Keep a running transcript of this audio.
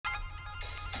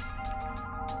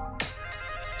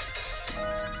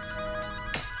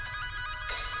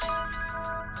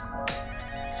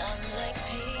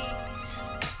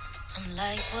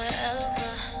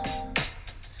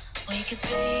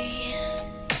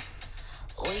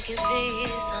be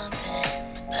something,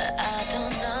 but I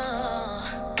don't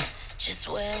know just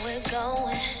where we're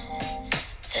going.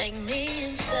 Take me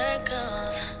in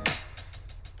circles,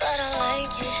 but I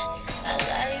like it, yeah.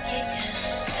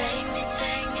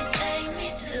 Take me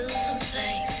to some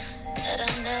place that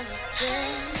I've never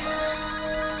been,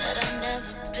 but I'm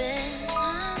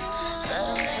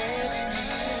feeling it.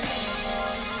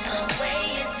 The way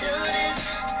you do this.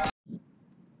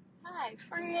 Hi,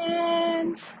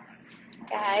 friends.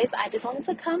 Guys, I just wanted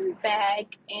to come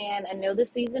back, and I know the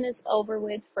season is over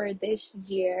with for this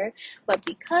year, but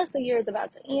because the year is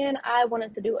about to end, I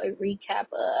wanted to do a recap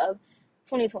of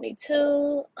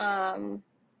 2022,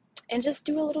 and just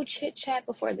do a little chit chat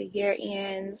before the year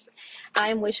ends.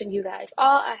 I'm wishing you guys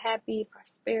all a happy,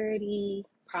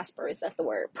 prosperous, that's the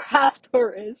word,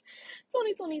 prosperous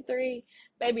 2023.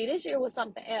 Baby, this year was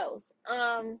something else.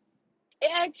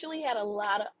 It actually had a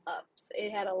lot of ups.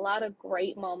 It had a lot of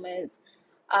great moments.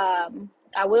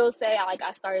 I will say, I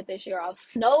started this year off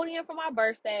snowed in for my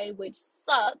birthday, which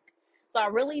sucked. So I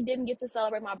really didn't get to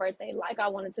celebrate my birthday like I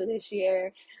wanted to this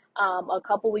year. A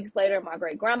couple weeks later, my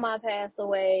great grandma passed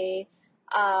away.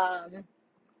 And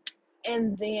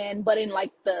then, but in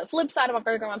like the flip side of my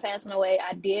great grandma passing away,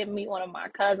 I did meet one of my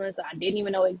cousins that I didn't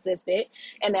even know existed.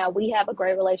 And now we have a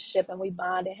great relationship and we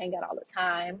bond and hang out all the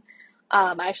time.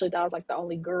 I actually thought I was like the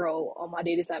only girl on my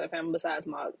daddy's side of the family besides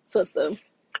my sister.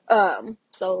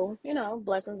 So,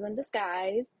 blessings in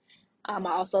disguise. I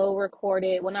also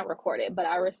not recorded, but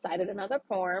I recited another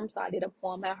poem. So I did a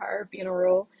poem at her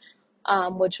funeral,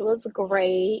 which was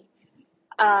great.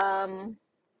 I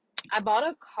bought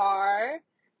a car.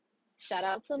 Shout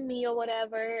out to me or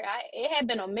whatever. It had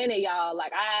been a minute, y'all.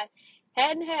 Like I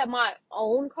hadn't had my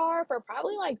own car for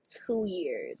probably like 2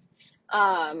 years.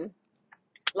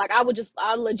 Like I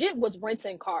legit was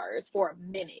renting cars for a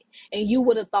minute, and you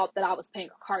would have thought that I was paying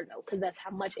a car note because that's how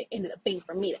much it ended up being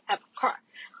for me to have a car.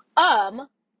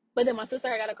 But then my sister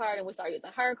had got a car and we started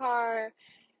using her car.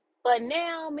 But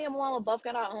now me and my mama both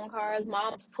got our own cars.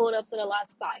 Mom's pulled up to the lot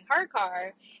to buy her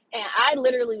car. And I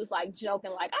literally was like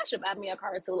joking, like I should buy me a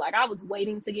car too. Like I was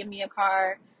waiting to get me a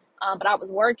car. But I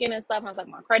was working and stuff. And I was like,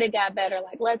 my credit got better.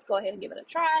 Like, let's go ahead and give it a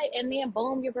try. And then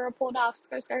boom, your girl pulled off,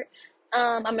 skirt.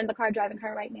 I'm in the car driving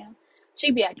her right now.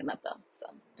 She be acting up though. So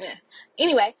yeah.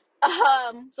 Anyway,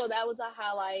 so that was a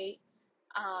highlight.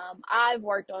 I've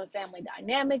worked on family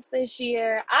dynamics this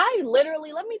year.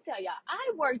 Let me tell y'all,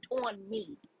 I worked on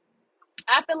me.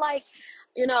 I feel like,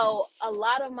 a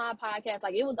lot of my podcasts,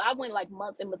 I went like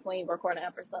months in between recording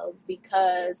episodes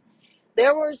because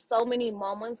there were so many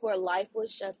moments where life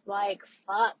was just like,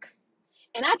 fuck.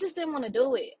 And I just didn't want to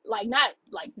do it. Not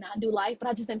do life, but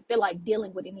I just didn't feel like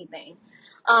dealing with anything.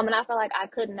 And I felt like I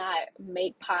could not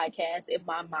make podcasts if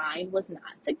my mind was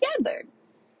not together.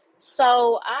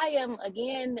 So I am,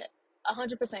 again,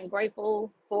 100%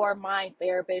 grateful for my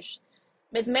therapist.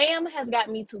 Miss Ma'am has got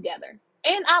me together.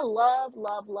 And I love,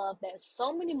 love, love that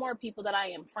so many more people that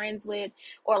I am friends with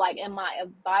or like in my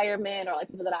environment or like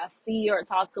people that I see or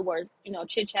talk to or,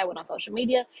 chit chat with on social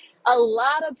media, a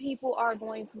lot of people are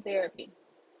going to therapy.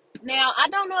 Now, I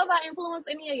don't know if I influenced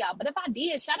any of y'all, but if I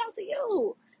did, shout out to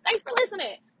you. Thanks for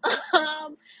listening.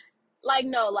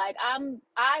 No,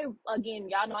 again,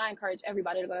 y'all know I encourage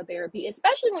everybody to go to therapy,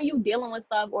 especially when you dealing with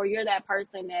stuff or you're that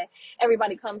person that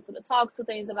everybody comes to talk to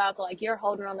things about. So like you're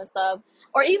holding on to stuff,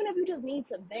 or even if you just need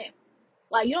to vent,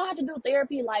 like you don't have to do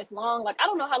therapy lifelong. Like I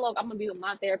don't know how long I'm gonna be with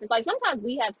my therapist. Like sometimes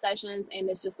we have sessions and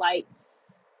it's just like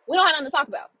we don't have nothing to talk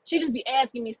about. She just be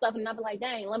asking me stuff and I'll be like,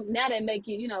 dang, now that make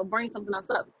you, bring something else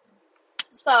up.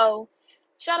 So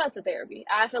shout out to therapy.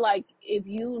 I feel like if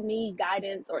you need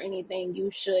guidance or anything, you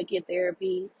should get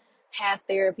therapy, have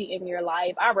therapy in your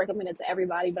life. I recommend it to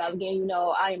everybody, but again,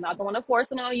 I am not the one to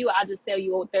force it on you. I just tell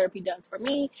you what therapy does for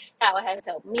me, how it has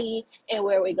helped me, and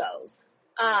where it goes.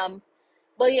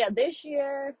 But yeah, this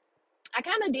year, I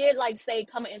kind of did say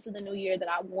coming into the new year that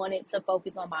I wanted to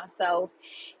focus on myself.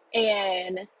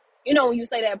 And, when you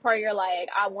say that prayer, like,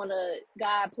 I want to,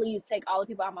 God, please take all the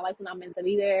people out of my life when I'm meant to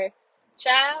be there.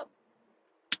 Child,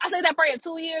 I say that prayer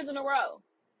 2 years in a row.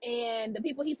 And the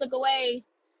people he took away,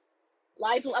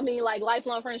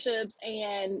 lifelong friendships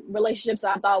and relationships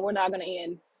that I thought were not going to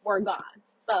end were gone.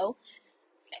 So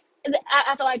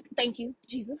I feel like, thank you,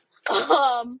 Jesus.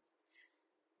 But,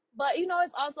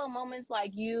 it's also moments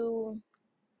like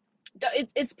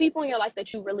it's people in your life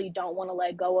that you really don't want to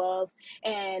let go of,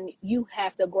 and you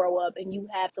have to grow up and you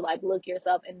have to look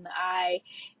yourself in the eye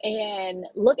and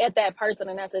look at that person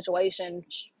in that situation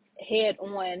head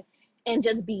on and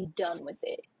just be done with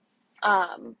it.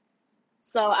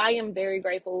 So I am very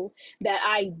grateful that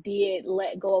I did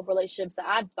let go of relationships that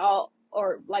I thought,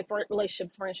 or like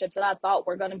relationships, friendships that I thought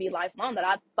were going to be lifelong, that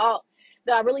I thought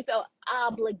that I really felt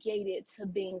obligated to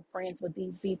being friends with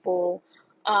these people,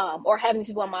 or having these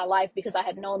people in my life because I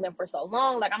had known them for so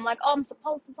long. Like, I'm like, oh, I'm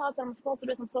supposed to talk to them, I'm supposed to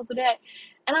do this, I'm supposed to do that.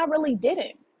 And I really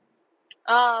didn't.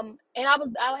 And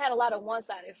I had a lot of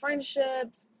one-sided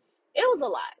friendships. It was a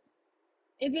lot.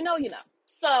 If you know, you know.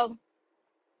 So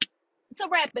to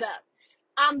wrap it up,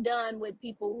 I'm done with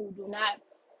people who do not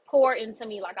pour into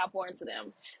me like I pour into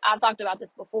them. I've talked about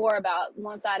this before about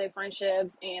one-sided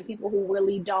friendships and people who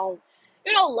really don't,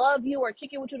 love you or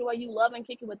kick it with you the way you love and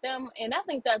kick it with them. And I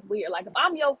think that's weird. Like, if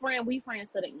I'm your friend, we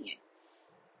friends to the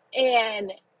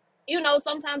end. And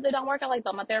sometimes they don't work out like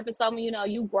that. My therapist told me,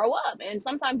 you grow up, and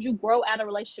sometimes you grow out of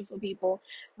relationships with people,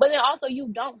 but then also you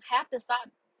don't have to stop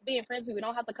being friends with people.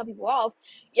 You don't have to cut people off.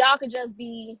 Y'all could just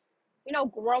be,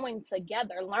 growing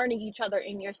together, learning each other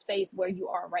in your space where you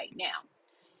are right now.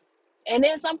 And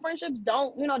then some friendships they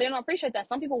don't appreciate that.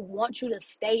 Some people want you to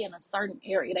stay in a certain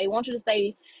area. They want you to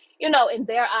stay, in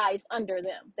their eyes, under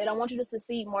them. They don't want you to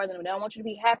succeed more than them. They don't want you to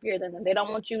be happier than them. They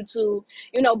don't want you to,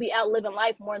 be out living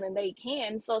life more than they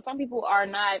can. So some people are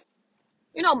not,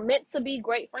 meant to be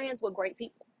great friends with great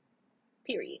people,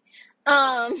 period.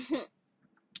 Um,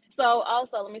 so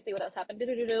also, let me see what else happened.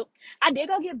 I did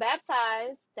go get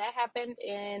baptized. That happened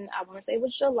in, I want to say it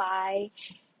was July,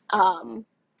 um,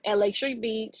 at Lake Street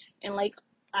Beach in Lake.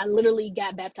 I literally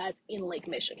got baptized in Lake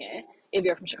Michigan. If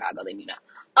you're from Chicago, then you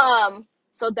know.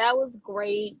 So that was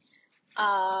great.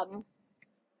 Um,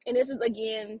 and this is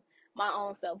again my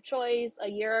own self choice. A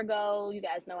year ago, you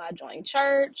guys know I joined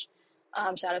church.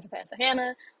 Shout out to Pastor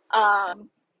Hannah. Um,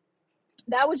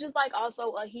 that was just like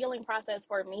also a healing process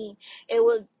for me. It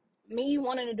was me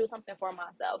wanting to do something for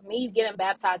myself, me getting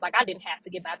baptized. Like, I didn't have to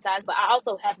get baptized, but I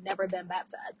also have never been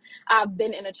baptized. I've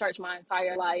been in a church my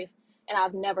entire life, and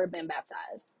I've never been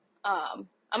baptized. I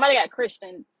might have got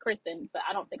Christian, but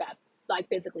I don't think I like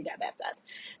physically got baptized.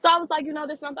 So I was like,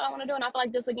 this is something I want to do, and I feel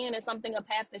like this again is something, a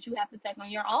path that you have to take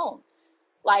on your own.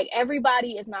 Like,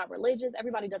 everybody is not religious.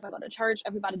 Everybody doesn't go to church.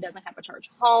 Everybody doesn't have a church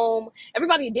home.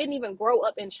 Everybody didn't even grow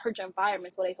up in church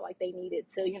environments where they feel like they needed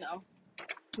to,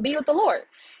 be with the Lord.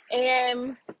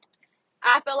 And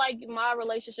I feel like my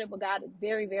relationship with God is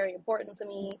very, very important to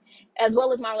me, as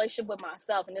well as my relationship with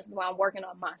myself. And this is why I'm working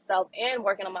on myself and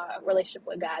working on my relationship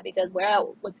with God, because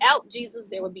without Jesus,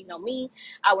 there would be no me.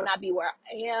 I would not be where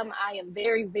I am. I am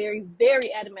very, very,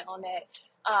 very adamant on that.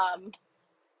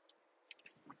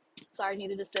 Sorry,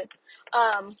 needed to sip.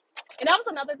 And that was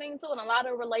another thing too. In a lot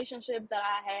of relationships that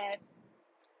I had,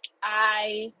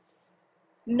 I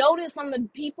noticed some of the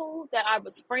people that I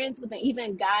was friends with, and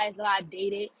even guys that I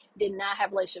dated, did not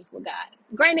have relationships with God.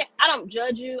 Granted, I don't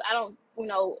judge you. I don't,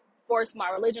 force my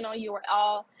religion on you or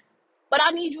all. But I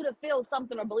need you to feel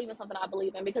something or believe in something I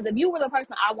believe in. Because if you were the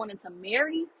person I wanted to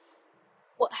marry,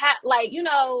 well, how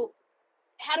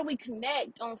do we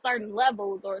connect on certain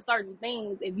levels or certain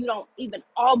things if you don't even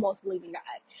almost believe in God?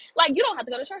 Like, you don't have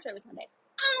to go to church every Sunday.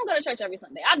 I don't go to church every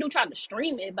Sunday. I do try to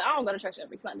stream it, but I don't go to church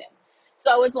every Sunday.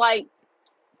 So it's like,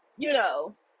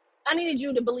 I needed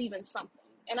you to believe in something.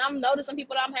 And I'm noticing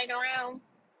people that I'm hanging around,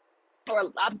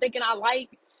 or I'm thinking I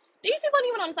like, these people aren't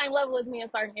even on the same level as me in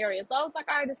certain areas. So I was like,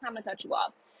 all right, it's time to cut you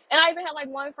off. And I even had like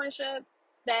one friendship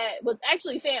that was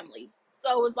actually family.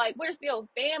 So it was like, we're still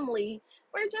family,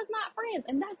 we're just not friends,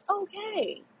 and that's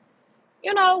okay.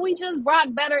 We just rock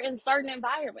better in certain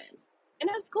environments, and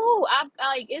that's cool.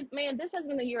 This has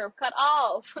been a year of cut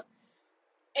off,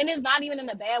 and it's not even in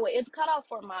a bad way. It's cut off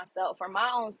for myself, for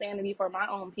my own sanity, for my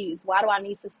own peace. Why do I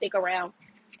need to stick around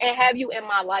and have you in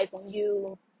my life when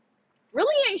you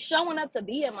really ain't showing up to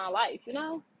be in my life,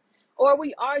 Or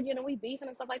we arguing and we beefing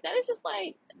and stuff like that. It's just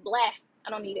like, blah. I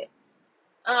don't need it.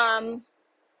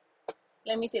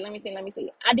 Let me see.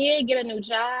 I did get a new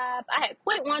job. I had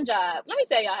quit one job. Let me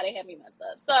tell y'all how they had me messed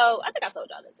up. So I think I told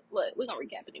y'all this, but we're gonna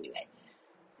recap it anyway.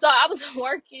 So I was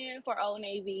working for Old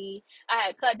Navy. I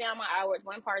had cut down my hours,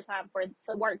 went part-time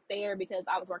to work there because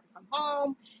I was working from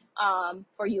home,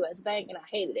 for US Bank, and I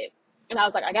hated it. And I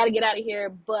was like, I got to get out of here,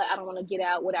 but I don't want to get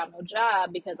out without no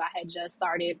job because I had just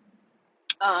started,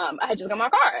 I had just got my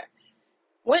car.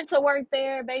 Went to work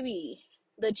there, baby.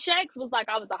 The checks was like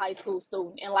I was a high school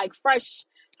student, and like fresh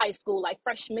high school, like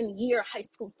freshman year high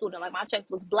school student. Like, my checks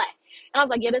was black. And I was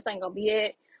like, yeah, this ain't gonna be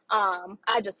it.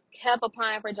 I just kept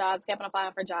applying for jobs.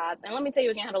 And let me tell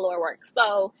you again how the Lord works.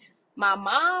 So my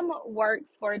mom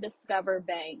works for Discover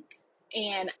Bank,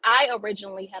 and I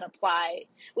originally had applied.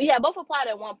 We had both applied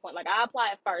at one point. Like, I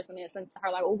applied first, and then sent to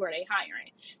her like, oh, girl, they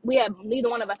hiring. Neither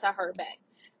one of us had heard back.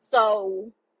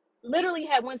 So literally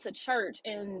had went to church,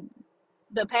 and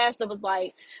the pastor was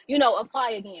like,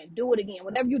 apply again, do it again,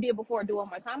 whatever you did before, do it one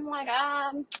more time. I'm like,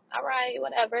 all right,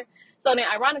 whatever. So then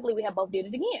ironically we had both did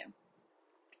it again,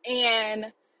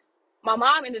 and my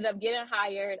mom ended up getting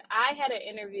hired. I had an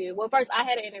interview. Well, first I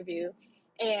had an interview,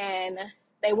 and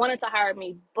they wanted to hire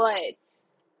me, but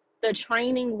the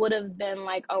training would have been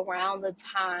like around the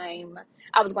time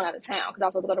I was going out of town, because I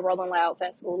was supposed to go to Rolling Loud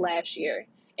Festival last year,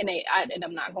 and I ended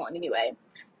up not going anyway.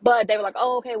 But they were like,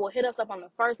 "Oh, okay, well, hit us up on the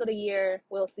first of the year.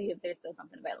 We'll see if there's still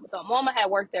something available." So Mama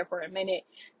had worked there for a minute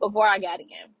before I got in,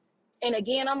 and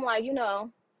again, I'm like,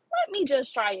 let me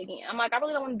just try again. I'm like, I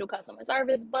really don't want to do customer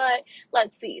service, but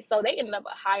let's see. So they ended up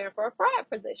hiring for a fraud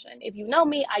position. If you know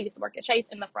me, I used to work at Chase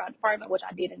in the fraud department, which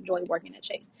I did enjoy working at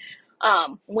Chase,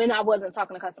 when I wasn't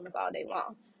talking to customers all day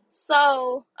long.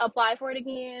 So applied for it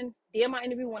again, did my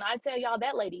interview. When I tell y'all,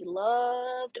 that lady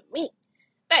loved me,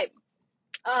 babe.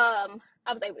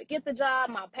 I was able to get the job.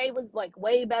 My pay was like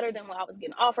way better than what I was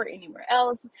getting offered anywhere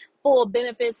else. Full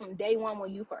benefits from day one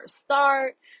when you first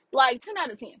start, like 10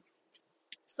 out of 10.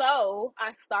 So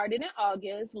I started in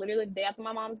August, literally the day after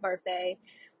my mom's birthday.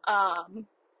 Um,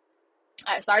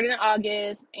 I started in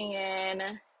August, and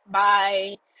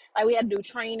by like we had to do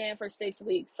training for 6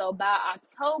 weeks. So by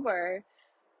October,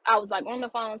 I was like on the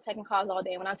phones taking calls all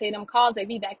day. When I say them calls, they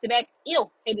be back to back. Ew,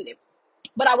 hated it.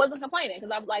 But I wasn't complaining,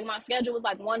 because I was like, my schedule was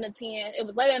like 1 to 10. It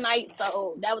was late at night,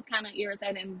 so that was kind of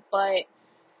irritating. But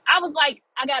I was like,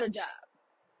 I got a job.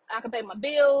 I can pay my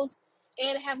bills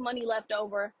and have money left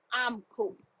over. I'm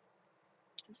cool.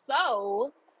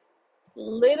 So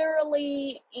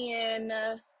literally in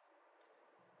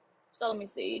so let me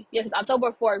see. Yeah, because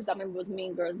October 4th, because I remember it was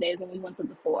Mean Girls Days when we went to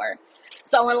the four.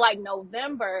 So in like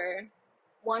November,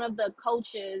 one of the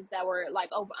coaches that were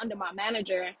like over under my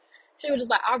manager, she was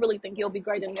just like, I really think you'll be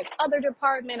great in this other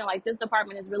department. And like, this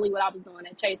department is really what I was doing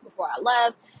at Chase before I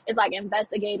left. It's like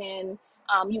investigating,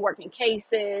 you working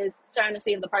cases, starting to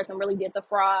see if the person really did the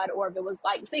fraud, or if it was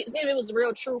like, see if it was a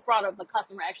real true fraud, or if the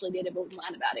customer actually did it but was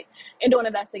lying about it, and doing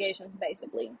investigations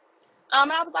basically.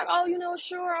 And I was like, oh,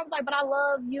 sure. I was like, but I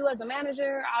love you as a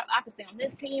manager. I can stay on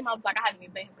this team. I was like, I haven't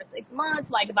even been here for 6 months.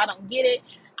 Like, if I don't get it,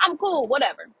 I'm cool,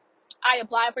 whatever. I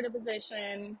applied for the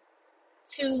position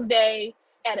Tuesday,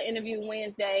 had an interview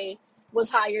Wednesday, was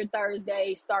hired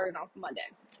Thursday, started on Monday.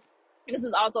 This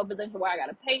is also a position where I got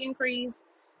a pay increase.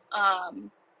 And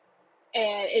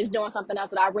it's doing something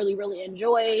else that I really, really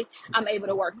enjoy. I'm able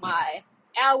to work my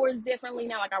hours differently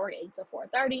now. Like, I work 8 to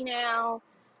 4:30 now.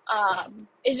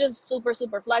 It's just super,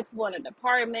 super flexible in the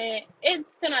department. It's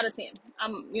 10 out of 10.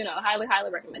 I'm, highly,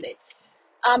 highly recommend it.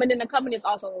 And then the company is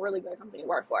also a really good company to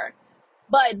work for.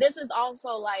 But this is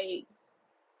also like,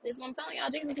 this is what I'm telling y'all,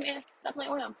 Jesus, man, stop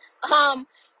playing with him.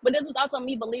 But this was also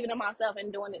me believing in myself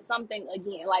and doing it something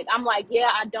again. Like, I'm like, yeah,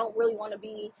 I don't really want to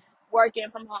be working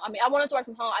from home. I mean, I wanted to work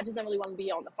from home. I just didn't really want to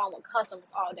be on the phone with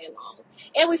customers all day long.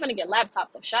 And we finna get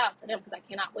laptops, so shout out to them, because I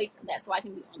cannot wait for that so I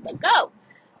can be on the go.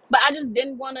 But I just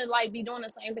didn't want to like be doing the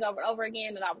same thing over and over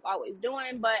again that I was always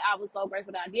doing. But I was so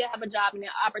grateful that I did have a job, and the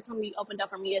opportunity opened up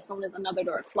for me as soon as another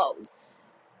door closed.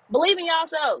 Believe in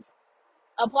yourselves.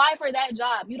 Apply for that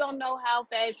job. You don't know how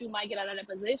fast you might get out of that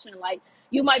position. Like,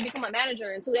 you might become a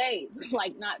manager in 2 days.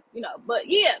 Like, not, but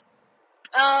yeah.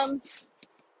 I'm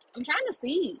trying to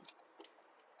see.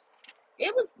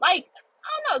 It was like,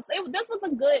 I don't know. This was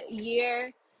a good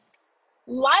year.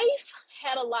 Life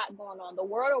had a lot going on. The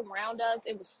world around us,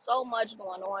 it was so much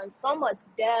going on, so much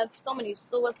death, so many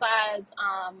suicides.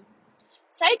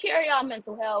 Take care of y'all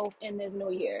mental health in this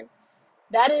new year.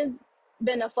 That has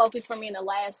been a focus for me in the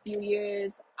last few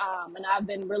years. And I've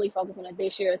been really focused on it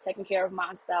this year, taking care of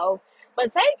myself.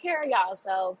 But take care of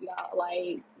yourself, y'all.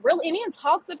 Like, really, and then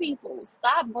talk to people.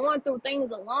 Stop going through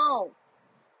things alone.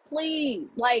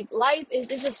 Please. Like, life is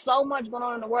just so much going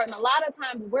on in the world. And a lot of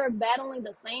times we're battling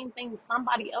the same things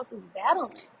somebody else is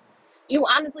battling. You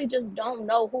honestly just don't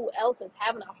know who else is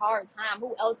having a hard time,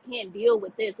 who else can't deal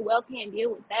with this, who else can't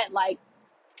deal with that. Like,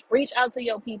 reach out to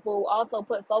your people. Also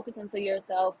put focus into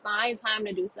yourself. Find time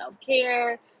to do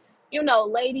self-care.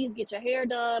 Ladies, get your hair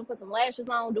done, put some lashes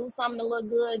on, do something to look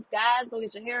good. Guys, go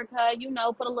get your hair cut,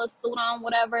 put a little suit on,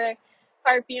 whatever.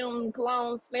 Perfume,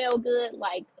 cologne, smell good.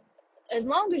 Like, as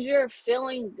long as you're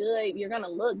feeling good, you're gonna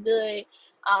look good.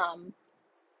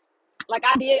 Like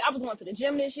I was going to the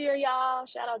gym this year, y'all.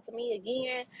 Shout out to me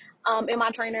again. And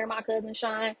my trainer, my cousin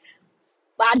Sean.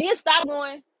 But I did stop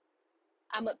going.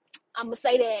 I'm gonna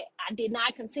say that I did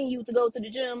not continue to go to the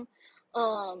gym.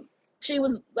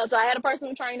 So I had a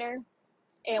personal trainer,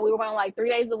 and we were going like 3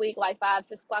 days a week, like 5,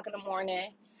 6 o'clock in the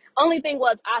morning. Only thing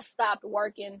was I stopped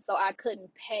working, so I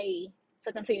couldn't pay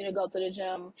to continue to go to the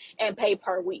gym and pay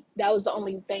per week. That was the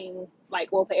only thing,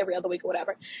 like, we'll pay every other week or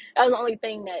whatever. That was the only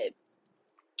thing that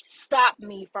stopped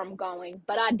me from going.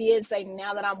 But I did say,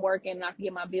 now that I'm working and I can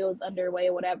get my bills underway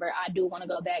or whatever, I do want to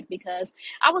go back because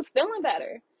I was feeling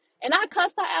better. And I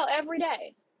cussed her out every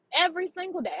day. Every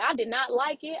single day. I did not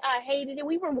like it. I hated it.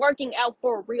 We were working out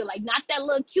for real. Like, not that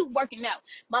little cute working out.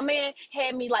 My man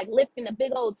had me like lifting the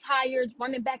big old tires,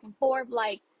 running back and forth.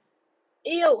 Like,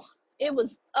 ew. It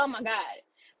was, oh my God.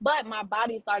 But my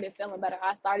body started feeling better.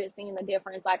 I started seeing the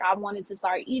difference. Like, I wanted to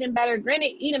start eating better.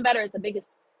 Granted, eating better is the biggest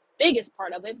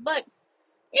part of it. But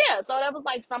yeah, so that was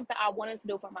like something I wanted to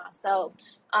do for myself.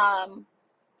 I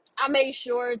made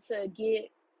sure to get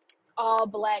all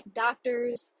black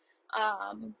doctors.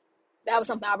 Um, that was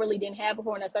something I really didn't have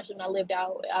before, and especially when I lived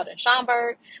out in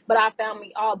Schaumburg. But I found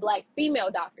me all black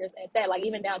female doctors at that, like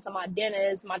even down to my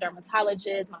dentist, my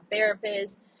dermatologist, my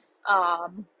therapist,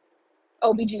 um,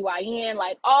 OBGYN,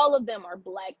 like all of them are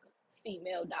black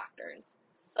female doctors.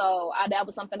 So that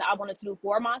was something that I wanted to do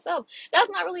for myself. That's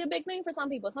not really a big thing for some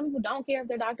people. Some people don't care if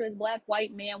their doctor is black,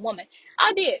 white, man, woman.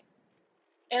 I did.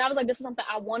 And I was like, this is something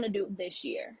I want to do this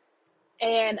year.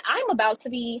 And I'm about to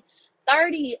be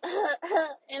 30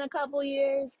 in a couple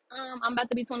years. I'm about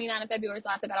to be 29 in February, so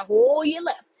I still got a whole year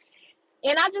left.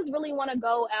 And I just really want to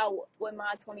go out with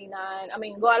my 29. I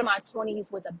mean, go out of my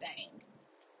 20s with a bang.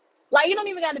 Like, you don't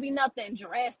even got to be nothing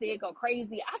drastic or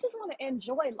crazy. I just want to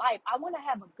enjoy life. I want to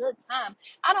have a good time.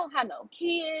 I don't have no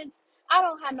kids. I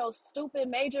don't have no stupid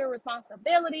major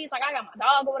responsibilities. Like, I got my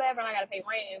dog or whatever, and I got to pay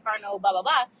rent and car note, blah, blah,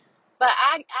 blah. But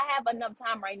I have enough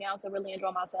time right now to really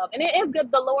enjoy myself. And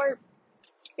if the Lord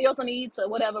feels a need to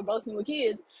whatever, both me with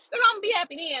kids, I'm gonna be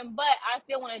happy then. But I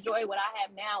still want to enjoy what I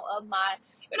have now of my,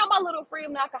 my little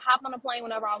freedom, that I can hop on a plane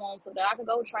whenever I want to, that I can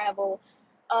go travel.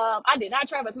 I did not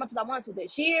travel as much as I wanted to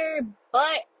this year,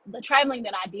 but the traveling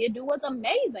that I did do was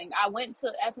amazing. I went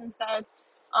to Essence Fest.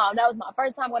 That was my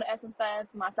first time going to Essence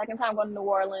Fest, my second time going to New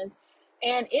Orleans.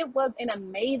 And it was an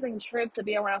amazing trip to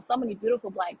be around so many beautiful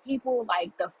black people.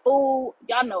 Like, the food,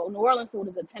 y'all know New Orleans food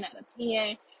is a 10 out of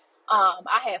 10.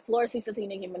 I had floor seats to see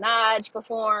Nicki Minaj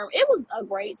perform. It was a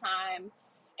great time.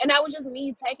 And that was just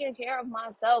me taking care of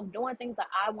myself, doing things that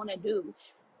I want to do.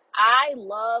 I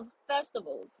love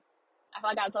festivals. I feel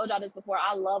like I told y'all this before.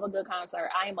 I love a good concert.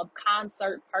 I am a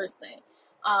concert person.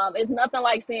 It's nothing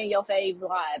like seeing your faves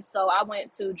live. So I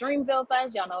went to Dreamville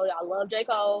Fest. Y'all know I love J.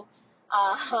 Cole.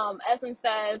 Essence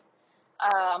Fest.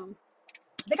 I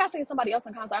think I seen somebody else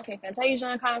in concert. I seen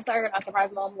Fantasia in concert. I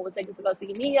surprised my mom with tickets to go see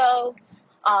Neo.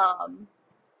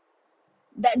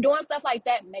 That doing stuff like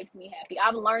that makes me happy.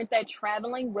 I've learned that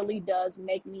traveling really does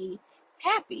make me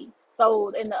happy. So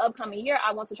in the upcoming year,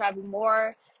 I want to travel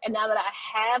more. And now that I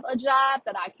have a job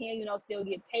that I can, still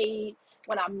get paid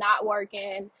when I'm not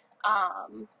working,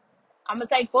 I'm gonna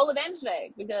take full advantage of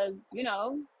that because,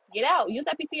 get out, use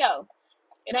that PTO.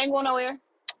 It ain't going nowhere.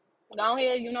 Go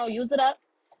ahead, use it up,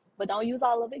 but don't use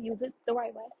all of it. Use it the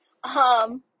right way.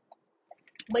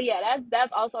 But yeah,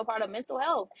 that's also part of mental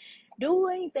health.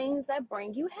 Doing things that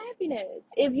bring you happiness.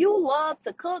 If you love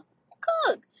to cook,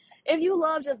 cook. If you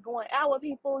love just going out with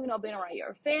people, being around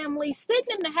your family,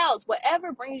 sitting in the house,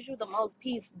 whatever brings you the most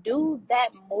peace, do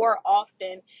that more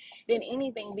often than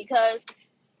anything because,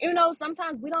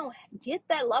 sometimes we don't get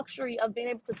that luxury of being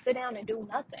able to sit down and do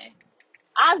nothing.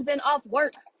 I've been off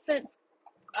work since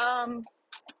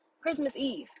Christmas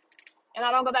Eve. And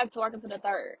I don't go back to work until the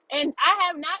 3rd. And I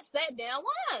have not sat down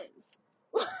once.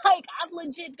 Like, I've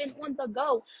legit been on the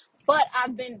go. But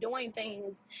I've been doing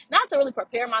things, not to really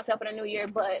prepare myself for the new year,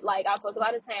 but, like, I was supposed to go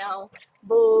out of town.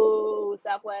 Boo,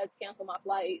 Southwest canceled my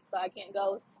flight, so I can't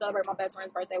go celebrate my best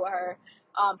friend's birthday with her.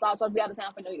 So I was supposed to be out of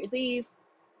town for New Year's Eve.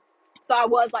 So I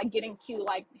was, like, getting cute,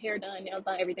 like, hair done, nails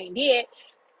done, everything did.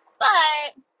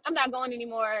 But I'm not going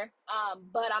anymore.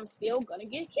 But I'm still going to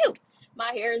get cute.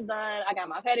 My hair is done. I got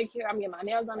my pedicure. I'm getting my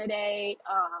nails done today.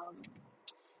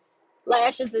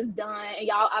 Lashes is done. And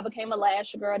y'all, I became a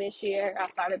lash girl this year. I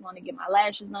started going to get my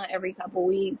lashes done every couple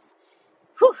weeks.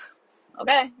 Whew.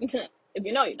 Okay. If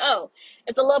you know, you know.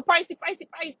 It's a little pricey,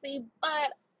 but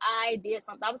I did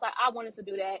something. I was like, I wanted to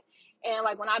do that. And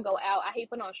like when I go out, I hate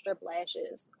putting on strip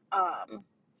lashes.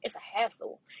 It's a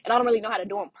hassle. And I don't really know how to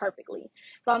do them perfectly.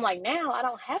 So I'm like, now I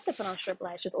don't have to put on strip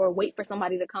lashes or wait for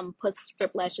somebody to come put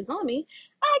strip lashes on me.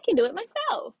 I can do it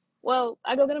myself. Well,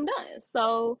 I go get them done.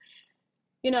 So,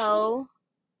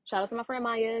 shout out to my friend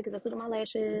Maya because that's who did my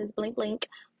lashes. Blink, blink.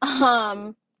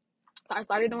 So I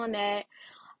started doing that.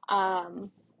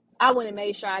 I went and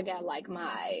made sure I got like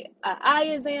my eye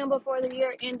exam before the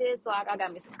year ended. So I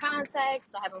got me some contacts.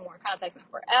 I haven't worn contacts in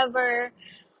forever.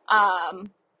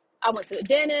 I went to the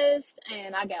dentist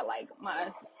and I got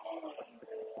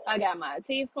my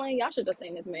teeth cleaned. Y'all should have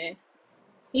seen this man.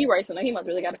 He racing. He must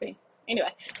really got to pee.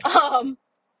 Anyway, um,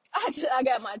 I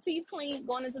got my teeth cleaned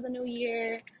going into the new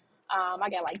year. I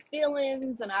got like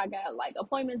fillings and I got like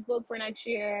appointments booked for next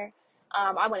year.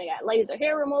 I went and got laser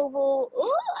hair removal.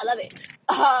 Ooh, I love it.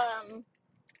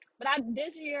 But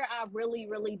this year I really,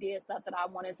 really did stuff that I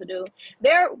wanted to do.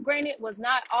 There, granted, was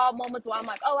not all moments where I'm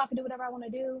like, oh, I can do whatever I want to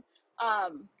do.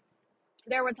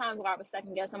 There were times where I was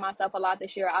second guessing myself a lot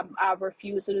this year. I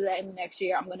refuse to do that in the next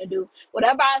year. I'm going to do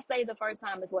whatever I say the first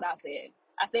time is what I said.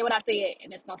 I said what I said,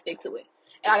 and it's going to stick to it.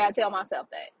 And I got to tell myself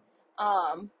that.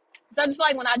 So I just feel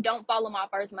like when I don't follow my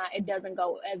first mind, it doesn't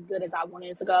go as good as I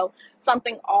wanted it to go.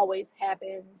 Something always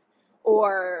happens,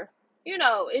 or,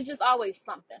 it's just always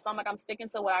something. So I'm like, I'm sticking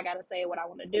to what I got to say, what I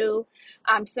want to do.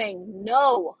 I'm saying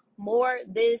no more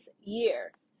this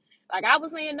year. Like I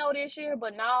was saying no this year,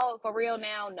 but now for real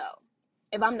now, no.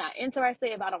 If I'm not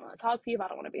interested, if I don't want to talk to you, if I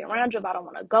don't want to be around you, if I don't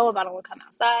want to go, if I don't want to come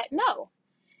outside, no.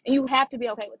 And you have to be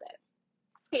okay with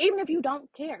that. Even if you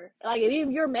don't care. Like if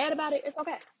you're mad about it, it's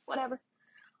okay. Whatever.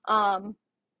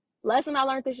 Lesson I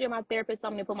learned this year, my therapist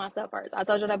told me to put myself first. I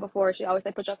told you that before. She always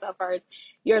say put yourself first.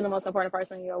 You're the most important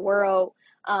person in your world.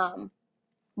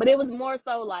 But it was more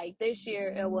so like this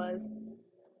year it was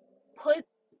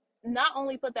not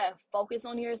only put that focus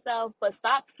on yourself, but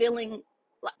stop caring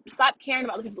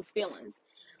about other people's feelings.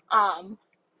 To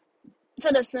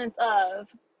the sense of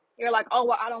you're like, oh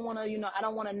well, I don't want to, I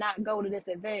don't want to not go to this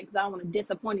event because I don't want to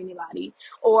disappoint anybody,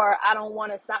 or I don't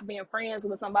want to stop being friends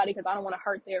with somebody because I don't want to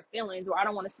hurt their feelings, or I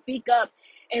don't want to speak up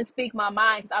and speak my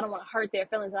mind because I don't want to hurt their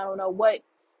feelings. I don't know what,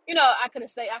 I could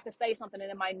say something and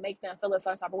it might make them feel a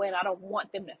certain type of way, and I don't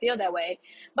want them to feel that way.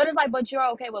 But it's like, but you're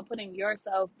okay with putting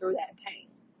yourself through that pain.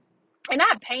 And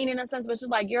not pain in a sense, but just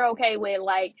like you're okay with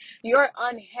like you're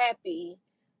unhappy,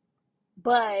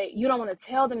 but you don't want to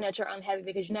tell them that you're unhappy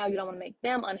because now you don't want to make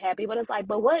them unhappy. But it's like,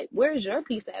 but where's your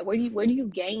peace at? Where do you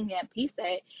gain that peace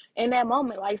at in that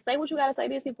moment? Like say what you gotta say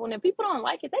to these people, and if people don't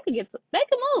like it, they could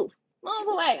move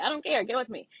away. I don't care. Get with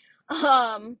me.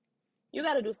 You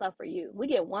got to do stuff for you. We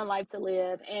get one life to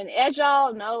live, and as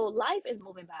y'all know, life is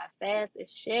moving by fast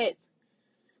as shit.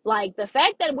 Like the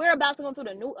fact that we're about to go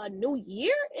through a new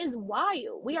year is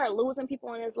wild. We are losing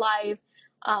people in this life.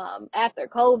 After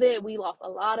COVID, we lost a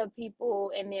lot of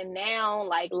people, and then now,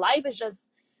 like life is just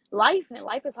life, and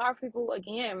life is hard for people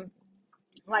again.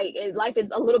 Like life is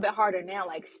a little bit harder now.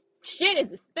 Like shit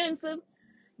is expensive.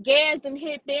 Gas done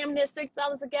hit damn near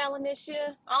 $6 a gallon this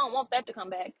year. I don't want that to come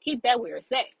back. Keep that where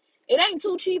it's at. It ain't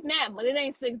too cheap now, but it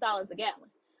ain't $6 a gallon.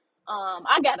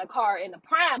 I got a car in the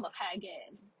prime of high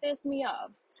gas. Pissed me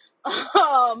off.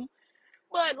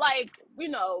 But like,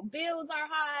 bills are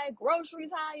high,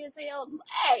 groceries high as hell.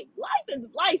 Hey, life is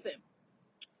lifing.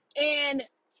 And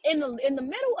in the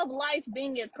middle of life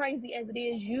being as crazy as it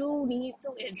is, you need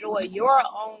to enjoy your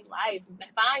own life.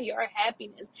 Find your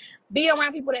happiness. Be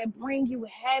around people that bring you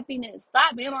happiness.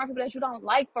 Stop being around people that you don't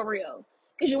like for real.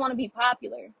 Because you want to be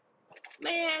popular.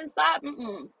 Man, stop.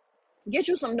 Get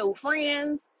you some new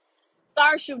friends.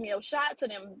 Start shooting your shot to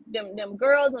them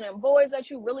girls and them boys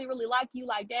that you really, really like. You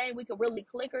like, dang, we could really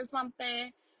click or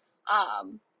something.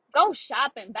 Go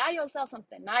shopping. Buy yourself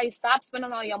something nice. Stop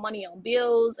spending all your money on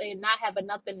bills and not having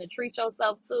nothing to treat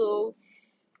yourself to.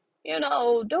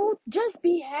 Don't just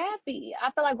be happy.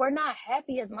 I feel like we're not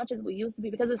happy as much as we used to be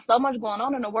because there's so much going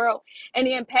on in the world. And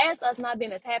then past us not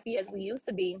being as happy as we used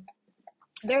to be,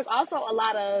 there's also a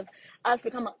lot of us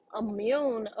become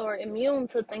immune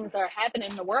to things that are happening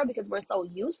in the world because we're so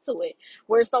used to it.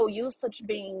 We're so used to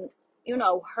being,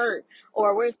 hurt,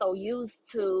 or we're so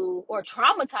used to or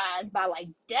traumatized by like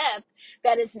death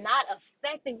that it's not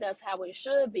affecting us how it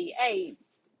should be. Hey,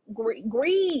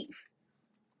 grieve.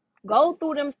 Go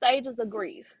through them stages of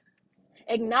grief.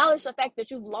 Acknowledge the fact that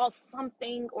you've lost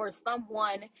something or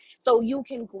someone so you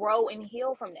can grow and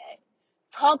heal from that.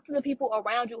 Talk to the people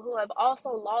around you who have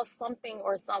also lost something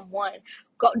or someone.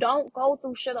 Don't go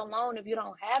through shit alone if you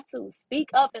don't have to.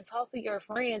 Speak up and talk to your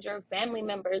friends, your family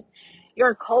members,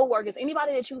 your co-workers,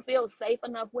 anybody that you feel safe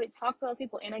enough with. Talk to those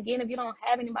people. And again, if you don't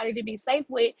have anybody to be safe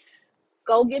with,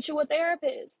 go get you a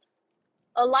therapist,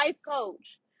 a life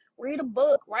coach, read a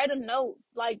book, write a note,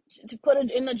 like to put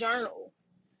it in the journal.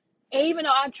 And even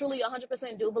though I truly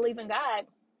 100% do believe in God,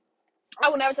 I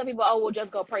would never tell people, oh, well,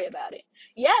 just go pray about it.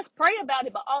 Yes, pray about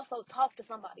it, but also talk to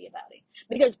somebody about it.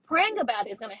 Because praying about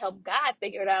it is going to help God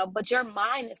figure it out, but your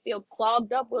mind is still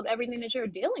clogged up with everything that you're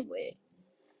dealing with.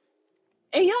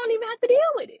 And you don't even have to deal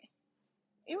with it.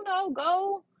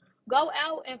 Go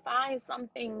out and find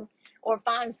something or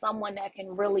find someone that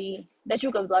can really, that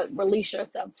you could like release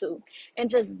yourself to and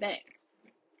just vent.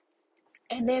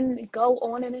 And then go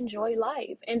on and enjoy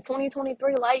life. In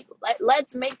 2023,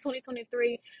 let's make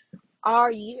 2023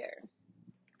 our year.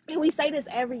 And we say this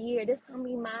every year. This gonna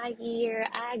be my year.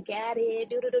 I got it.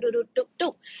 Do do do do do do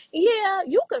do. Yeah,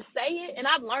 you could say it, and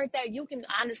I've learned that you can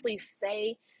honestly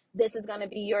say this is gonna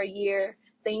be your year.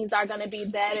 Things are gonna be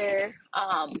better.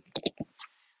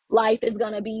 Life is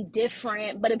gonna be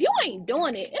different. But if you ain't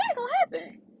doing it, it ain't gonna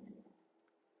happen.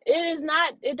 It is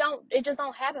not. It don't. It just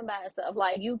don't happen by itself.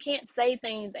 Like you can't say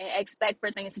things and expect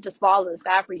for things to just fall in the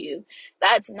sky for you.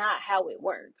 That's not how it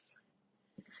works.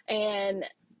 And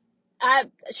I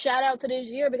shout out to this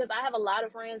year because I have a lot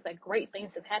of friends that great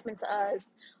things have happened to us.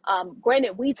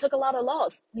 Granted, we took a lot of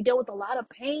loss. We dealt with a lot of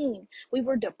pain. We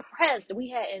were depressed. We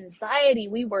had anxiety.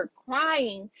 We were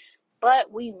crying,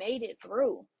 but we made it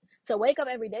through. To wake up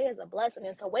every day is a blessing,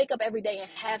 and to wake up every day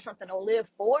and have something to live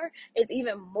for is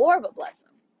even more of a blessing.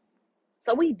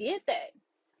 So we did that.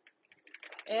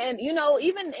 And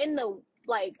even in the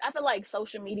like, I feel like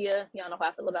social media, y'all know how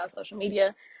I feel about social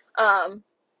media. Um,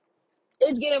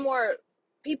 it's getting more,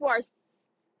 people are,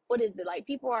 what is it like?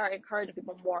 People are encouraging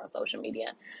people more on social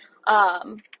media.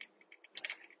 Um,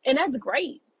 and that's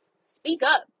great. Speak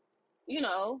up. You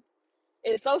know,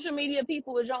 if social media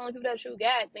people is the only people that you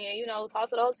got, then, talk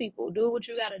to those people. Do what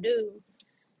you gotta do.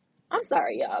 I'm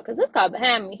sorry, y'all, because this guy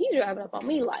behind me, he driving up on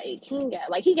me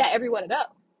he got everywhere to go.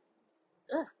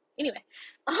 Ugh. Anyway,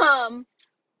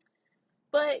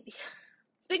 but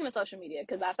speaking of social media,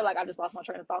 because I feel like I just lost my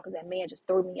train of thought because that man just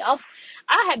threw me off.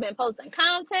 I have been posting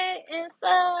content and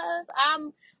stuff.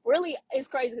 It's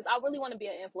crazy because I really want to be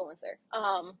an influencer.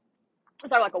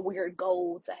 It's like a weird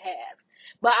goal to have.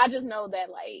 But I just know that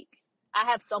like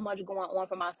I have so much going on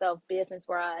for myself business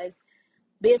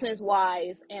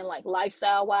wise and like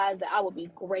lifestyle wise that I would be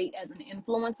great as an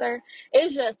influencer.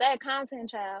 It's just that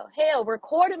content, child. Hell,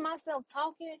 recording myself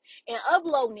talking and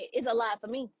uploading it is a lot for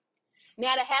me.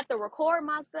 Now to have to record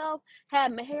myself,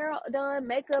 have my hair done,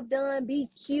 makeup done, be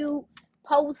cute,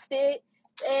 post it,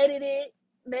 edit it,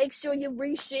 make sure you're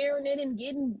resharing it and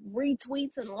getting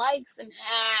retweets and likes and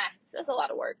that's a lot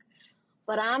of work.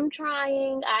 But I'm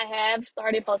trying. I have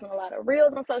started posting a lot of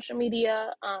reels on social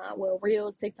media,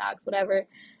 reels, TikToks, whatever,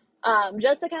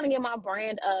 just to kind of get my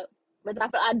brand up. But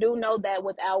I do know that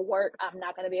without work, I'm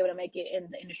not going to be able to make it in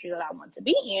the industry that I want to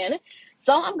be in.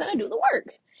 So I'm going to do the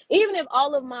work. Even if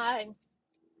all of my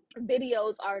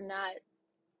videos are not,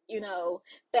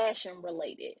 fashion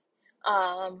related.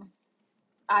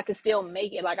 I could still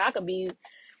make it. Like I could be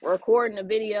recording a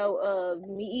video of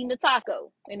me eating a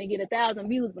taco and it get 1,000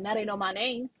 views, but now they know my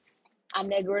name. I'm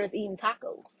that girl that's eating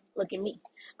tacos. Look at me.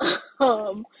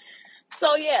 um,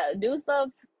 so yeah, do stuff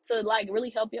to like really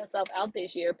help yourself out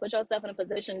this year. Put yourself in a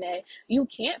position that you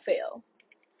can't fail.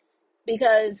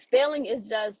 Because failing is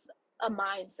just a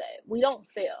mindset. We don't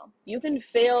fail. You can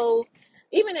fail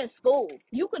even in school.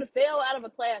 You could fail out of a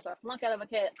class or flunk out of a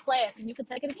class and you can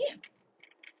take it again.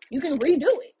 You can redo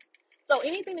it. So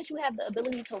anything that you have the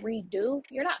ability to redo,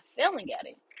 you're not failing at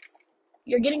it.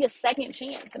 You're getting a second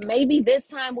chance. And maybe this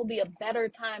time will be a better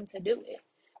time to do it.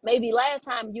 Maybe last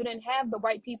time you didn't have the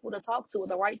right people to talk to or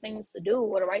the right things to do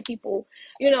or the right people,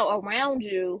 around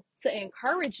you to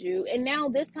encourage you. And now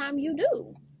this time you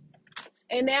do.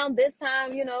 And now this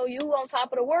time, you on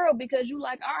top of the world because you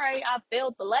like, all right, I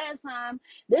failed the last time.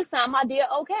 This time I did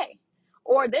okay.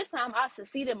 Or this time I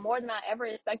succeeded more than I ever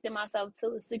expected myself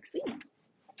to succeed.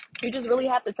 You just really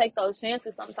have to take those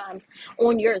chances sometimes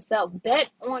on yourself. Bet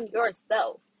on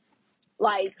yourself.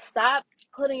 Like, stop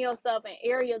putting yourself in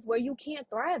areas where you can't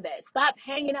thrive at. Stop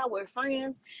hanging out with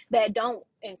friends that don't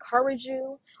encourage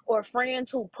you or friends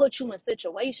who put you in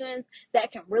situations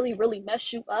that can really, really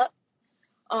mess you up.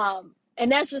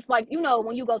 And that's just like,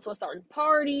 when you go to a certain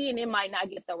party and it might not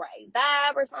get the right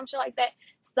vibe or some shit like that,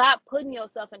 stop putting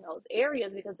yourself in those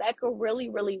areas because that could really,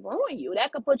 really ruin you.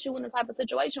 That could put you in the type of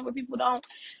situation where people don't,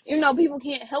 people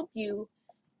can't help you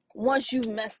once you've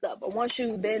messed up or once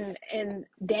you've been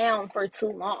down for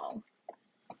too long.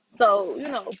 So,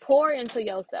 pour into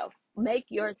yourself, make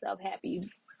yourself happy,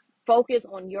 focus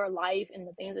on your life and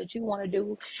the things that you want to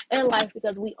do in life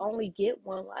because we only get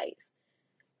one life.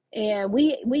 And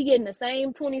we getting the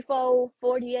same 24,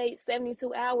 48,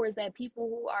 72 hours that people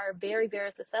who are very,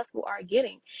 very successful are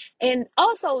getting. And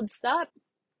also stop,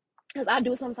 because I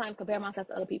do sometimes compare myself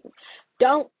to other people.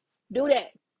 Don't do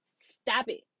that. Stop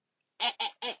it.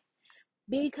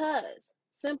 Because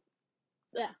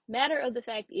matter of the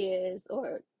fact is,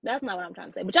 or that's not what I'm trying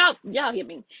to say, but y'all hear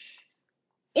me.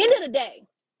 End of the day,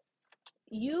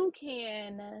 you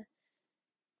can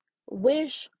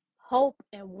wish, hope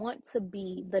and want to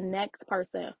be the next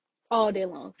person all day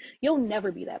long. You'll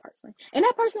never be that person. And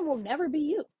that person will never be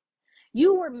you.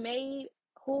 You were made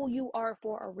who you are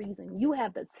for a reason. You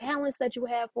have the talents that you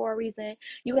have for a reason.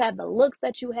 You have the looks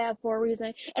that you have for a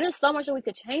reason. And there's so much that we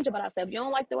could change about ourselves. You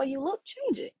don't like the way you look,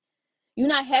 change it. You're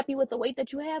not happy with the weight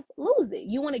that you have, lose it.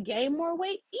 You want to gain more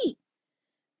weight, eat.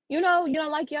 You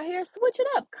don't like your hair, switch it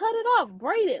up, cut it off,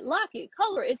 braid it, lock it,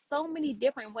 color it. It's so many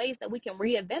different ways that we can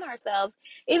reinvent ourselves,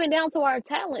 even down to our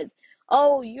talents.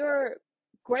 Oh, you're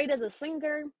great as a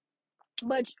singer,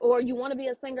 or you want to be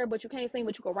a singer, but you can't sing,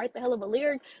 but you can write the hell of a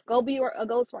lyric. Go be a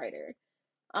ghostwriter.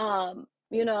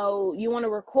 You want to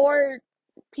record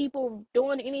people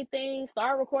doing anything,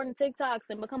 start recording TikToks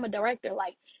and become a director.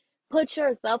 Like, put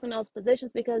yourself in those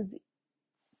positions, because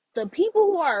the people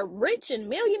who are rich and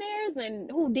millionaires and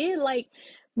who did, like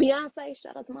Beyonce,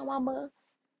 shout out to my mama,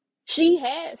 she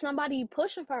had somebody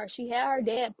pushing for her. She had her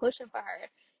dad pushing for her.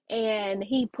 And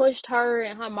he pushed her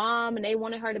and her mom, and they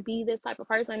wanted her to be this type of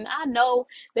person. I know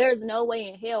there's no way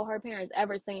in hell her parents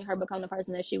ever seen her become the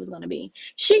person that she was going to be.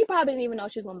 She probably didn't even know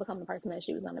she was going to become the person that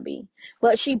she was going to be.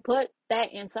 But she put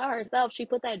that into herself. She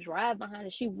put that drive behind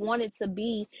it. She wanted to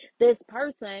be this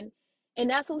person, and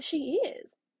that's who she is.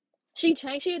 She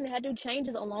changed. She had to do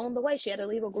changes along the way. She had to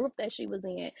leave a group that she was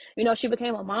in. She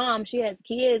became a mom. She has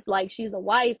kids. Like, she's a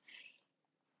wife.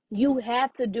 You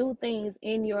have to do things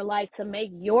in your life to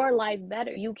make your life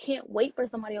better. You can't wait for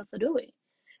somebody else to do it.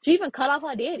 She even cut off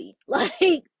her daddy.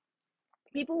 Like,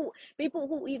 people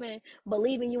who even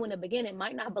believe in you in the beginning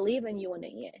might not believe in you in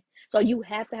the end. So you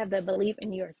have to have that belief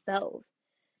in yourself.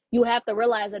 You have to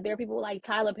realize that there are people like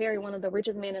Tyler Perry, one of the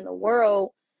richest men in the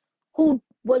world, who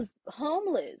was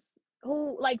homeless,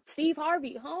 who, like Steve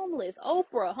Harvey, homeless,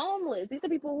 Oprah, homeless. These are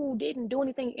people who didn't do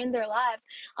anything in their lives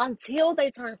until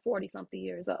they turned 40 something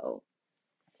years old.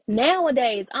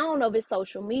 Nowadays, I don't know if it's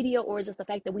social media or it's just the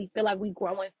fact that we feel like we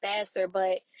growing faster,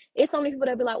 but it's so many people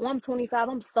that be like, well, I'm 25,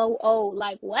 I'm so old.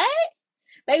 Like, what?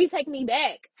 Baby, take me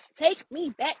back. Take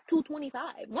me back to 25.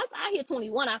 Once I hit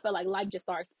 21, I feel like life just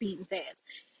starts speeding fast.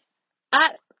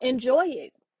 I enjoy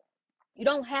it. You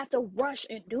don't have to rush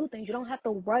and do things. You don't have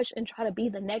to rush and try to be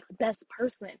the next best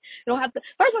person. You don't have to,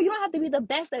 first of all, you don't have to be the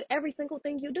best at every single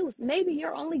thing you do. Maybe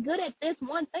you're only good at this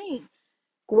one thing.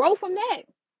 Grow from that.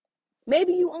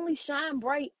 Maybe you only shine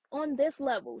bright on this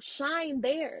level. Shine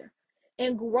there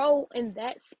and grow in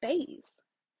that space,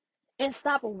 and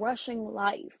stop rushing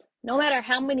life. No matter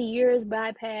how many years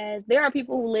bypass, there are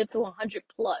people who live to 100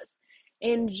 plus.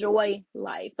 Enjoy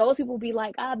life. Those people be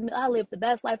like, I lived the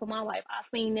best life of my life. I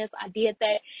seen this, I did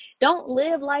that. Don't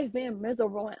live life being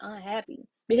miserable and unhappy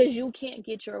because you can't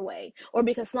get your way, or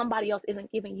because somebody else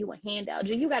isn't giving you a handout.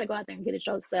 You got to go out there and get it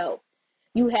yourself.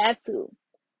 You have to.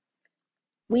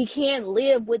 We can't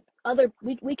live with other,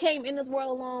 we came in this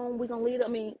world alone. We're going to leave. I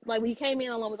mean, like, we came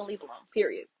in alone, we're going to leave alone,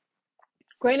 period.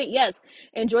 Granted, yes,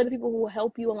 enjoy the people who will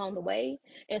help you along the way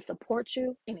and support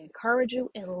you and encourage you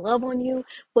and love on you,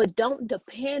 but don't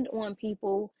depend on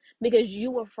people because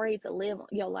you're afraid to live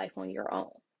your life on your own.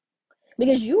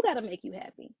 Because you got to make you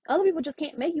happy. Other people just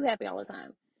can't make you happy all the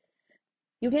time.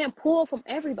 You can't pull from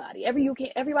everybody.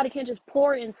 Everybody can't just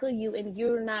pour into you and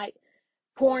you're not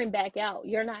pouring back out.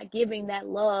 You're not giving that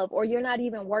love, or you're not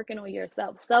even working on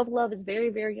yourself. Self-love is very,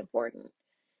 very important.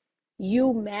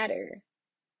 You matter.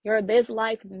 This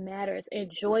life matters.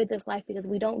 Enjoy this life because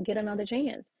we don't get another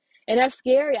chance. And that's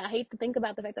scary. I hate to think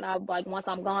about the fact that once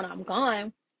I'm gone, I'm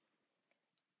gone.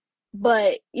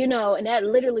 But, and that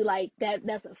literally, like,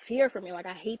 that's a fear for me. Like,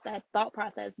 I hate that thought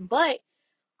process. But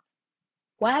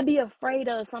why be afraid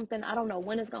of something I don't know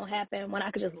when it's going to happen, when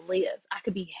I could just live? I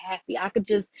could be happy. I could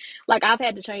just, like, I've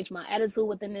had to change my attitude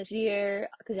within this year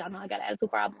because y'all know I got an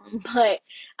attitude problem. But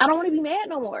I don't want to be mad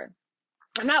no more.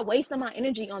 I'm not wasting my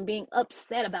energy on being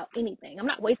upset about anything. I'm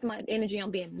not wasting my energy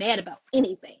on being mad about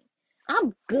anything.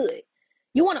 I'm good.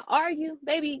 You want to argue,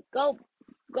 baby? Go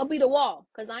be the wall,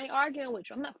 because I ain't arguing with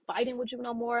you. I'm not fighting with you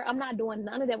no more. I'm not doing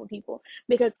none of that with people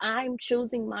because I'm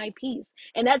choosing my peace.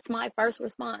 And that's my first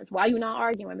response. Why are you not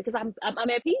arguing? Because I'm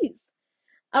at peace.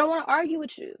 I don't want to argue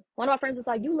with you. One of my friends was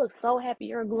like, you look so happy.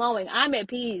 You're glowing. I'm at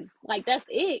peace. Like, that's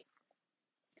it.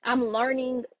 I'm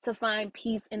learning to find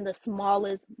peace in the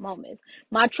smallest moments.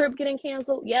 My trip getting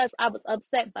canceled, yes, I was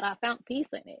upset, but I found peace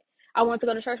in it. I wanted to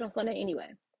go to church on Sunday anyway.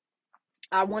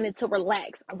 I wanted to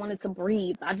relax. I wanted to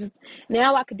breathe.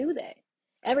 Now I could do that.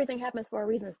 Everything happens for a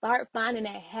reason. Start finding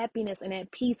that happiness and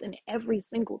that peace in every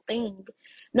single thing,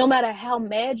 no matter how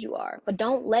mad you are. But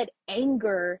don't let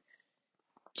anger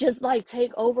just like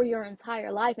take over your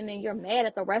entire life, and then you're mad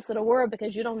at the rest of the world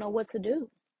because you don't know what to do.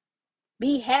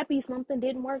 Be happy something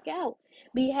didn't work out.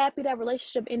 Be happy that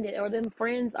relationship ended or them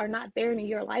friends are not there in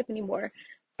your life anymore.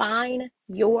 Find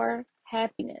your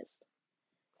happiness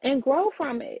and grow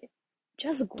from it.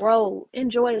 Just grow,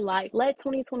 enjoy life. Let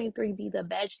 2023 be the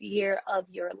best year of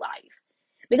your life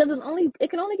because it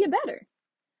can only get better.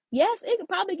 Yes, it could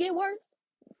probably get worse.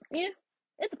 Yeah,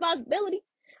 it's a possibility.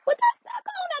 But go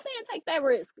on out there and take that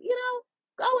risk.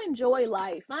 Go enjoy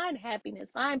life. Find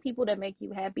happiness. Find people that make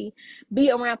you happy.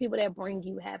 Be around people that bring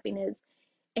you happiness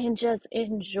and just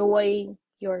enjoy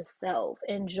yourself.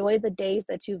 Enjoy the days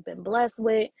that you've been blessed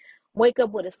with. Wake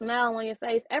up with a smile on your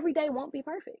face. Every day won't be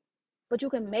perfect, but you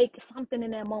can make something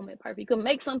in that moment perfect. You can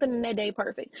make something in that day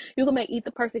perfect. You can eat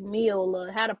the perfect meal,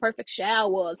 have the perfect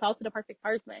shower, talk to the perfect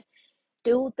person.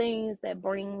 Do things that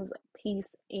brings peace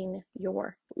in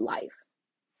your life.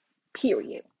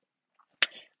 Period.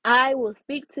 I will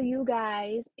speak to you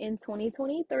guys in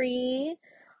 2023.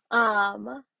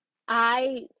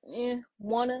 I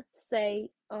want to say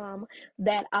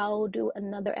that I'll do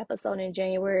another episode in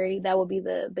January. That will be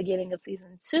the beginning of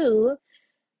season 2.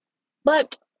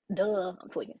 But duh, I'm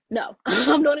tweaking. No,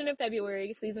 I'm doing it in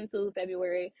February, season 2,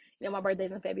 February. My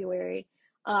birthday's in February.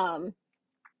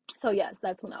 So yes,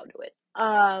 that's when I'll do it.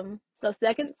 So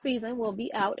second season will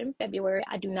be out in February.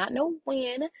 I do not know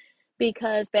when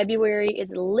because February is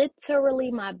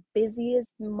literally my busiest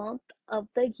month of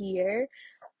the year.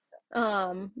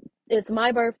 Um, it's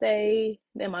my birthday,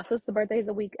 then my sister's birthday is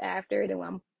a week after, then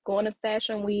I'm going to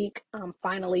Fashion Week,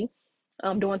 finally.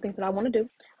 I'm doing things that I want to do.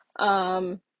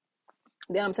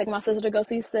 Then I'm taking my sister to go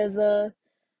see SZA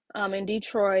in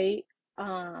Detroit.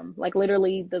 Like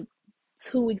literally the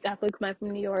 2 weeks after we come back from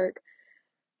New York.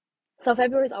 So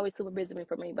February is always super busy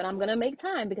for me, but I'm gonna make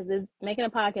time because making a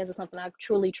podcast is something I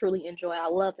truly, truly enjoy. I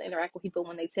love to interact with people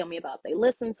when they tell me about they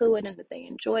listened to it and that they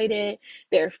enjoyed it,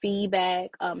 their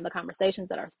feedback, the conversations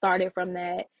that are started from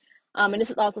that. And this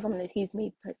is also something that keeps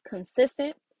me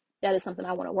consistent. That is something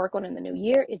I want to work on in the new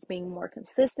year. It's being more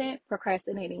consistent,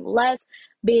 procrastinating less,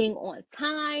 being on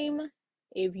time.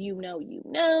 If you know, you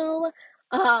know.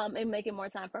 And making more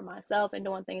time for myself and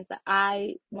doing things that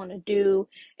I want to do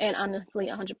and honestly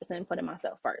 100% putting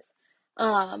myself first.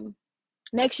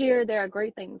 Next year there are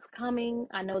great things coming.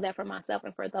 I know that for myself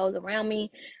and for those around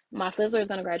me. My sister is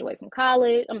going to graduate from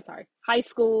high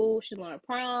school. She's going to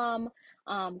prom,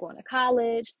 going to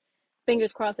college.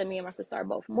 Fingers crossed that me and my sister are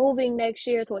both moving next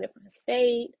year to a different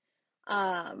state.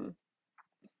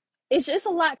 It's just a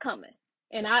lot coming,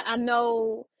 and I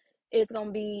know it's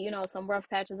gonna be some rough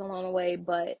patches along the way,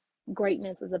 but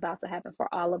greatness is about to happen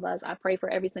for all of us. I pray for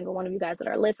every single one of you guys that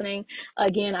are listening.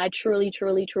 Again, I truly,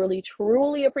 truly, truly,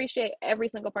 truly appreciate every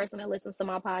single person that listens to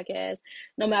my podcast,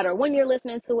 no matter when you're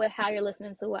listening to it, how you're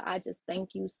listening to it. I just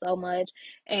thank you so much,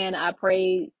 and I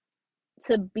pray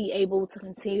to be able to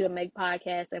continue to make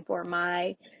podcasts and for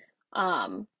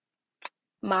um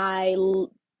my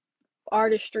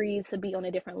artistry to be on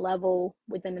a different level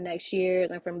within the next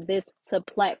years, and from this to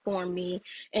platform me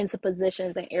into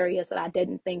positions and areas that I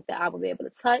didn't think that I would be able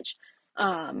to touch.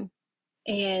 And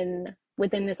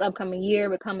within this upcoming year,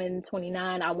 becoming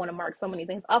 29, I want to mark so many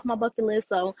things off my bucket list.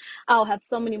 So I'll have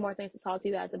so many more things to talk to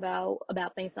you guys about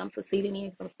things that I'm succeeding in,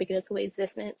 because I'm speaking into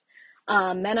existence.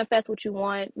 Manifest what you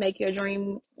want. Make your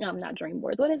dream, not dream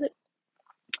boards. What is it?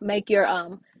 Make your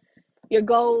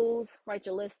goals. Write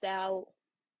your list out.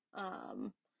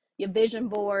 um, your vision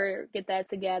board, get that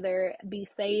together, be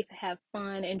safe, have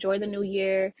fun, enjoy the new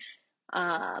year.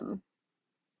 Um,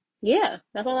 yeah,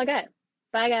 that's all I got.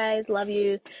 Bye, guys. Love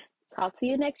you. Talk to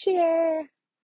you next year.